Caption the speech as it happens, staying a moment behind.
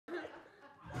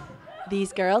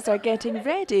These girls are getting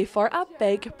ready for a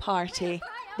big party.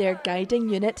 Their guiding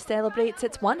unit celebrates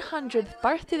its 100th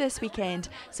birthday this weekend,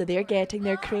 so they're getting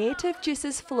their creative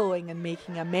juices flowing and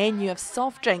making a menu of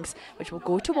soft drinks which will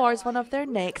go towards one of their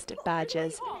next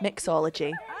badges,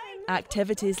 mixology.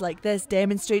 Activities like this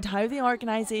demonstrate how the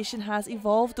organisation has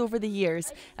evolved over the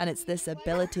years, and it's this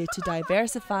ability to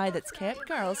diversify that's kept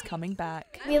girls coming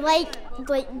back. We like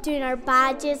doing our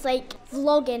badges, like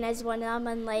vlogging is one of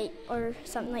them, and or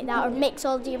something like that, or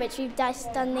mixology, which we've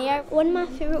just done there. One of my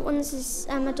favourite ones is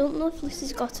I don't know if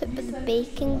Lucy's got it, but the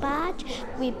baking badge.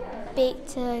 We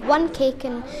baked one cake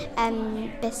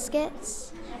and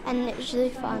biscuits, and it was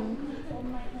really fun.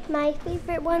 My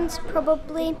favourite one's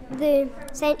probably the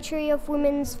Century of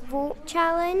Women's Vote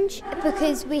Challenge,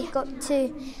 because we got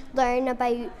to learn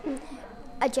about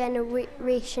a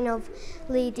generation of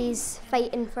ladies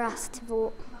fighting for us to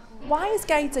vote. Why is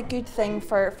Guides a good thing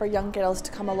for young girls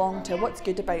to come along to? What's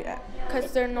good about it?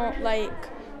 Because they're not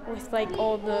with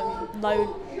all the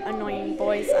loud, annoying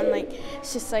boys, and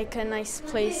it's just a nice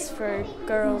place for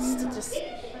girls to just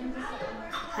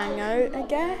hang out, I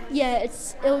guess. Yeah,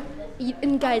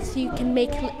 in Guides you can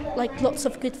make lots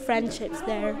of good friendships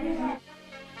there.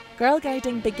 Girl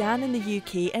guiding began in the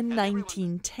UK in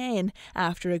 1910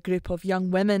 after a group of young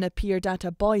women appeared at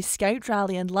a Boy Scout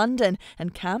rally in London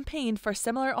and campaigned for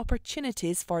similar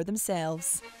opportunities for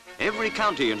themselves. Every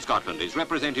county in Scotland is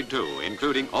represented too,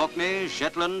 including Orkney,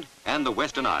 Shetland and the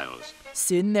Western Isles.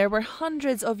 Soon there were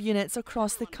hundreds of units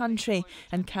across the country,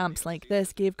 and camps like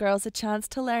this gave girls a chance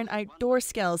to learn outdoor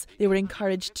skills. They were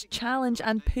encouraged to challenge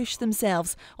and push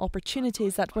themselves,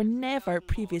 opportunities that were never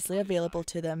previously available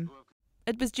to them.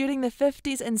 It was during the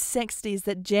 50s and 60s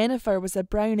that Jennifer was a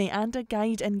brownie and a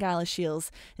guide in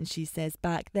Galashiels, and she says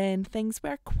back then things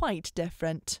were quite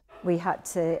different. We had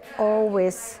to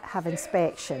always have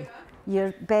inspection.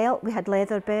 Your belt, we had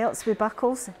leather belts with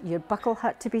buckles, your buckle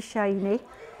had to be shiny,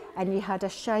 and you had a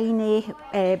shiny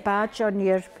badge on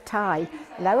your tie.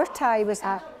 And our tie was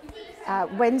a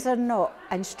Windsor knot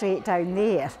and straight down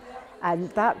there, and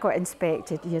that got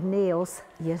inspected. Your nails,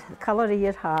 the colour of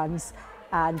your hands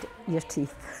and your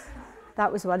teeth.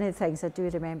 That was one of the things I do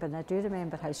remember, and I do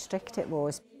remember how strict it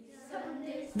was.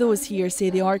 Those here say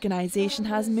the organisation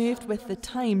has moved with the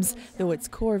times, though its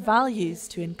core values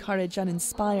to encourage and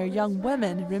inspire young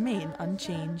women remain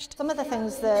unchanged. Some of the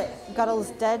things that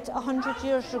girls did 100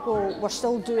 years ago we're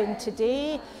still doing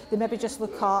today. They maybe just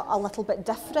look a little bit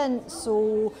different.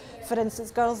 So, for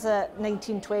instance, girls at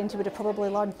 1920 would have probably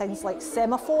learned things like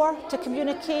semaphore to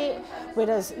communicate,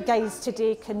 whereas guys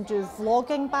today can do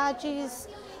vlogging badges.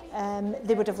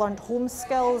 They would have learned home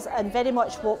skills, and very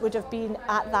much what would have been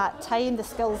at that time the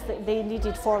skills that they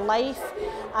needed for life,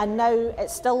 and now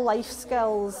it's still life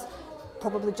skills,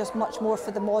 probably just much more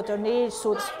for the modern age,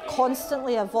 so it's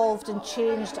constantly evolved and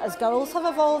changed as girls have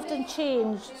evolved and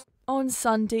changed. On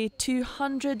Sunday,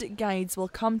 200 guides will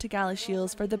come to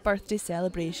Galashiels for the birthday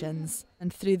celebrations.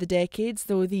 And through the decades,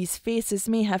 though these faces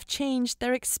may have changed,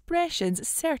 their expressions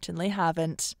certainly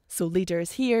haven't. So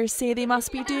leaders here say they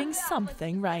must be doing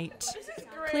something right.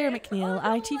 Claire McNeil,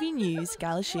 ITV News,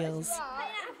 Galashiels.